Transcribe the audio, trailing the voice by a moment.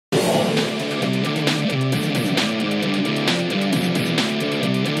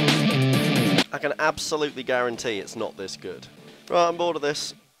absolutely guarantee it's not this good. Right, I'm bored of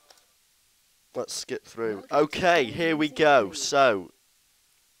this. Let's skip through. Okay, here we go. So,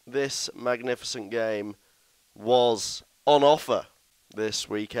 this magnificent game was on offer this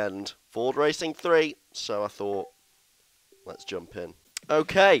weekend. Ford Racing 3, so I thought, let's jump in.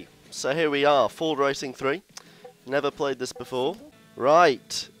 Okay, so here we are, Ford Racing 3. Never played this before.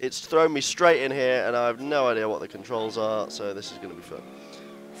 Right, it's thrown me straight in here, and I have no idea what the controls are, so this is going to be fun.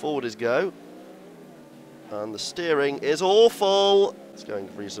 Forward is go. And the steering is awful. It's going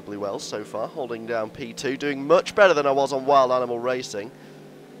reasonably well so far, holding down P2, doing much better than I was on Wild Animal Racing.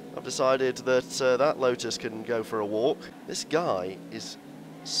 I've decided that that Lotus can go for a walk. This guy is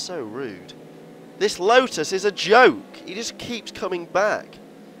so rude. This Lotus is a joke. He just keeps coming back.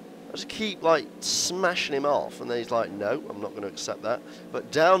 I just keep, like, smashing him off, and then he's like, no, I'm not going to accept that. But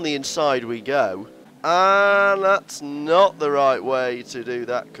down the inside we go. And that's not the right way to do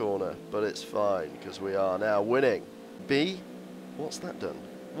that corner, but it's fine, because we are now winning. B, what's that done?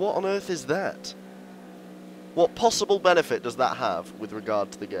 What on earth is that? What possible benefit does that have with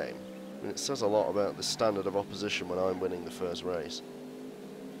regard to the game? I mean, it says a lot about the standard of opposition when I'm winning the first race.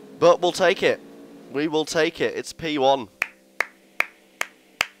 But we'll take it. We will take it. It's P1.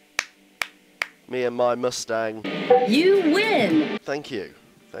 Me and my Mustang. You win! Thank you.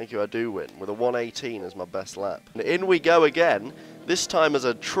 Thank you, I do win, with a 1:18 as my best lap. And in we go again, this time as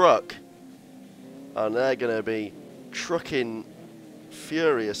a truck. And they're going to be trucking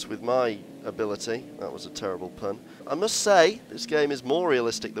furious with my ability. That was a terrible pun. I must say, this game is more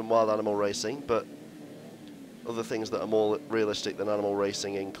realistic than Wild Animal Racing, but other things that are more realistic than Animal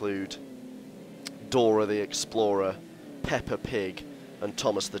Racing include Dora the Explorer, Peppa Pig, and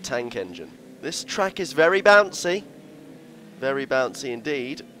Thomas the Tank Engine. This track is very bouncy. Very bouncy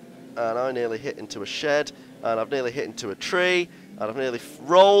indeed, and I nearly hit into a shed, and I've nearly hit into a tree, and I've nearly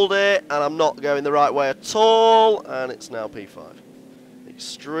rolled it, and I'm not going the right way at all, and it's now P5.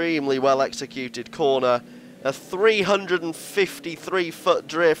 Extremely well executed corner, a 353-foot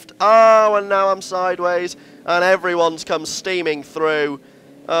drift, oh, and now I'm sideways, and everyone's come steaming through.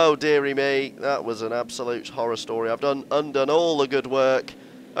 Oh dearie me, that was an absolute horror story. I've undone all the good work.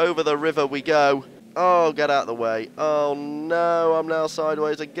 Over the river we go. Oh, get out of the way. Oh, no, I'm now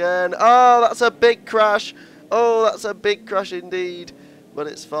sideways again. Oh, that's a big crash. Oh, that's a big crash indeed. But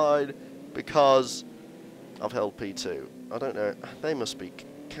it's fine because I've held P2. I don't know. They must be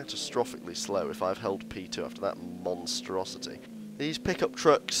catastrophically slow if I've held P2 after that monstrosity. These pickup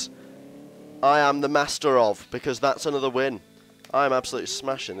trucks I am the master of because that's another win. I'm absolutely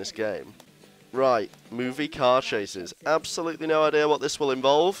smashing this game. Right, movie car chases. Absolutely no idea what this will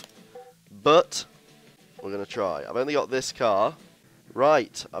involve, but we're going to try. I've only got this car.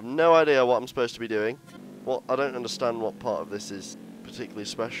 Right, I've no idea what I'm supposed to be doing. Well, I don't understand what part of this is particularly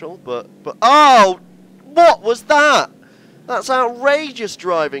special, but oh! What was that? That's outrageous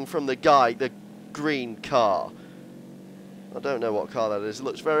driving from the guy, the green car. I don't know what car that is. It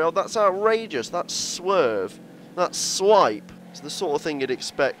looks very odd. That's outrageous. That swerve, that swipe. It's the sort of thing you'd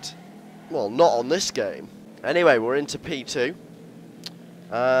expect. Well, not on this game. Anyway, we're into P2.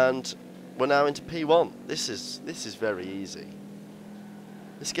 And we're now into P1. This is very easy.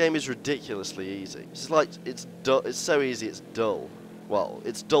 This game is ridiculously easy. It's like it's so easy it's dull. Well,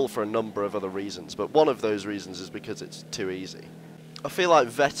 it's dull for a number of other reasons, but one of those reasons is because it's too easy. I feel like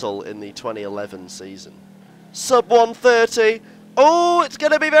Vettel in the 2011 season. Sub 130. Oh, it's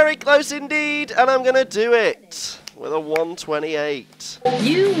going to be very close indeed, and I'm going to do it with a 128.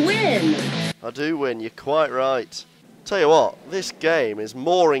 You win! I do win, you're quite right. Tell you what, this game is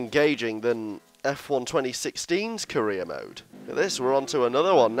more engaging than F1 2016's career mode. Look at this, we're on to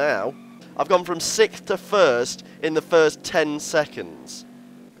another one now. I've gone from 6th to 1st in the first 10 seconds.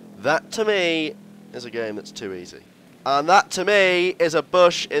 That to me is a game that's too easy. And that to me is a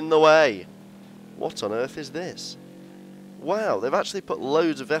bush in the way. What on earth is this? Wow, they've actually put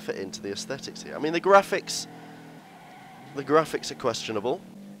loads of effort into the aesthetics here. I mean, the graphics are questionable.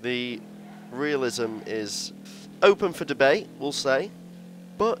 The realism is open for debate, we'll say.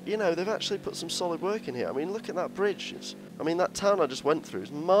 But, you know, they've actually put some solid work in here. I mean, look at that bridge. I mean, that town I just went through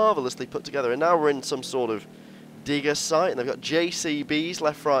is marvellously put together. And now we're in some sort of digger site, and they've got JCBs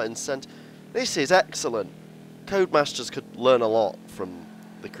left, right, and centre. This is excellent. Codemasters could learn a lot from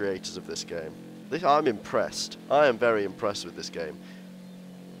the creators of this game. I'm impressed. I am very impressed with this game.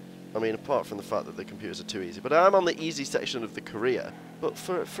 I mean, apart from the fact that the computers are too easy. But I'm on the easy section of the career. But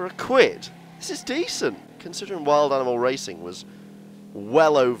for a quid, this is decent. Considering Wild Animal Racing was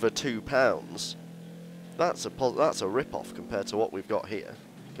well over £2, that's a rip-off compared to what we've got here.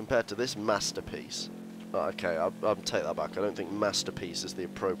 Compared to this masterpiece. Oh, okay, I'll take that back. I don't think masterpiece is the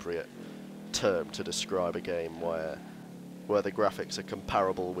appropriate term to describe a game where the graphics are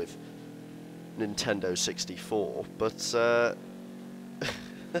comparable with Nintendo 64, but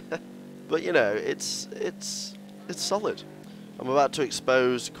but you know, it's solid. I'm about to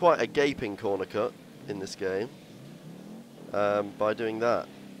expose quite a gaping corner cut in this game by doing that,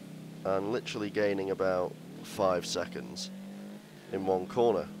 and literally gaining about 5 seconds in one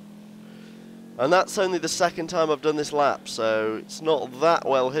corner. And that's only the second time I've done this lap, so it's not that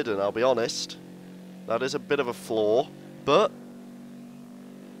well hidden, I'll be honest. That is a bit of a flaw, but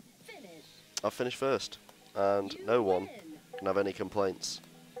I've finished first, and no one can have any complaints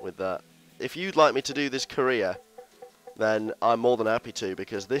with that. If you'd like me to do this career, then I'm more than happy to,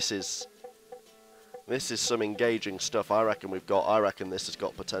 because this is some engaging stuff. I reckon this has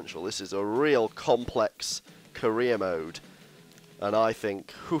got potential. This is a real complex career mode, and I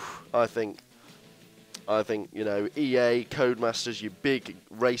think, you know, EA, Codemasters, you big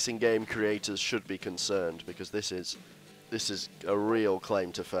racing game creators should be concerned, because this is a real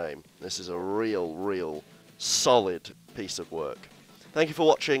claim to fame. This is a real solid piece of work. Thank you for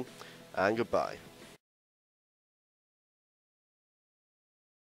watching, and goodbye.